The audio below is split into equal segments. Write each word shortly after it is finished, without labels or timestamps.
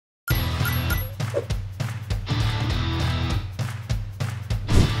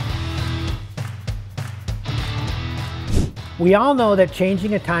We all know that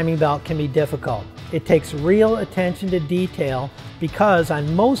changing a timing belt can be difficult. It takes real attention to detail because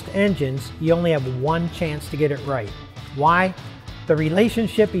on most engines, you only have one chance to get it right. Why? The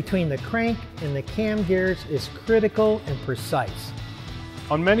relationship between the crank and the cam gears is critical and precise.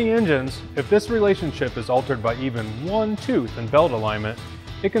 On many engines, if this relationship is altered by even one tooth in belt alignment,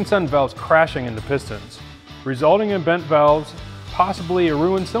 it can send valves crashing into pistons, resulting in bent valves, possibly a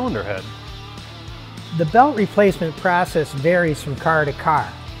ruined cylinder head. The belt replacement process varies from car to car,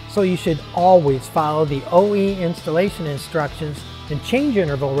 so you should always follow the OE installation instructions and change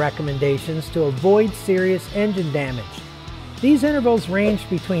interval recommendations to avoid serious engine damage. These intervals range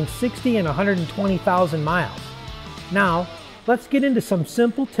between 60 and 120,000 miles. Now, let's get into some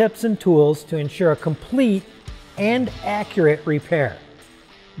simple tips and tools to ensure a complete and accurate repair.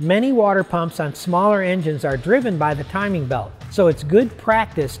 Many water pumps on smaller engines are driven by the timing belt, so it's good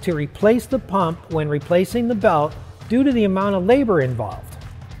practice to replace the pump when replacing the belt due to the amount of labor involved.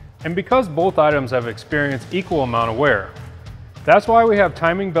 And because both items have experienced equal amount of wear, that's why we have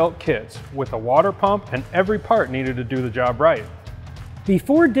timing belt kits with a water pump and every part needed to do the job right.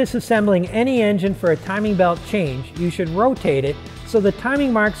 Before disassembling any engine for a timing belt change, you should rotate it so the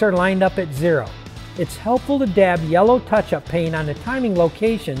timing marks are lined up at 0. It's helpful to dab yellow touch-up paint on the timing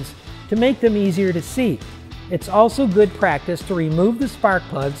locations to make them easier to see. It's also good practice to remove the spark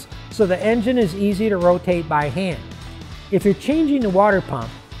plugs so the engine is easy to rotate by hand. If you're changing the water pump,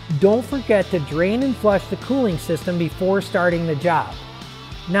 don't forget to drain and flush the cooling system before starting the job.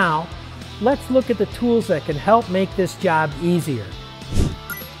 Now, let's look at the tools that can help make this job easier.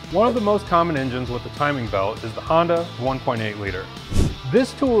 One of the most common engines with the timing belt is the Honda 1.8 liter.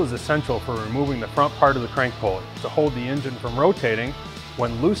 This tool is essential for removing the front part of the crank pulley to hold the engine from rotating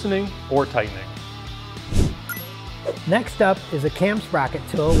when loosening or tightening. Next up is a cam sprocket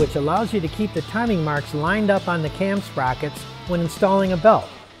tool, which allows you to keep the timing marks lined up on the cam sprockets when installing a belt.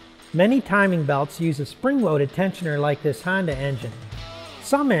 Many timing belts use a spring-loaded tensioner like this Honda engine.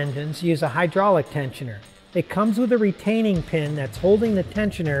 Some engines use a hydraulic tensioner. It comes with a retaining pin that's holding the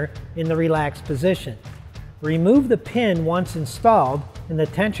tensioner in the relaxed position. Remove the pin once installed and the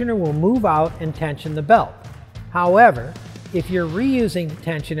tensioner will move out and tension the belt. However, if you're reusing the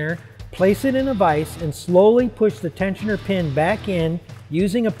tensioner, place it in a vise and slowly push the tensioner pin back in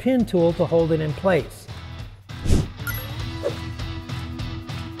using a pin tool to hold it in place.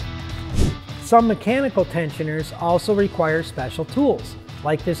 Some mechanical tensioners also require special tools,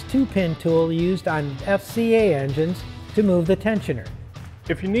 like this 2-pin tool used on FCA engines to move the tensioner.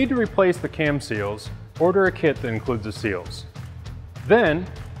 If you need to replace the cam seals, order a kit that includes the seals. Then,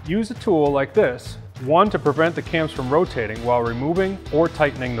 use a tool like this, one to prevent the cams from rotating while removing or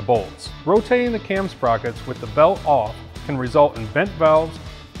tightening the bolts. Rotating the cam sprockets with the belt off can result in bent valves,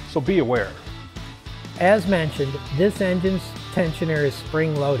 so be aware. As mentioned, this engine's tensioner is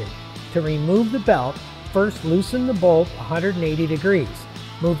spring-loaded. To remove the belt, first loosen the bolt 180 degrees.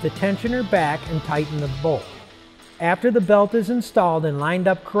 Move the tensioner back and tighten the bolt. After the belt is installed and lined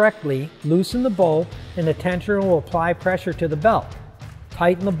up correctly, loosen the bolt and the tensioner will apply pressure to the belt.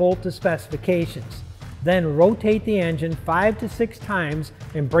 Tighten the bolt to specifications. Then rotate the engine 5 to 6 times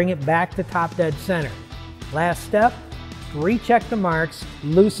and bring it back to top dead center. Last step, recheck the marks,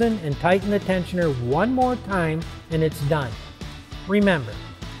 loosen and tighten the tensioner one more time and it's done. Remember,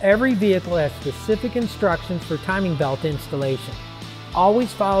 every vehicle has specific instructions for timing belt installation.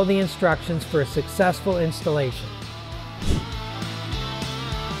 Always follow the instructions for a successful installation.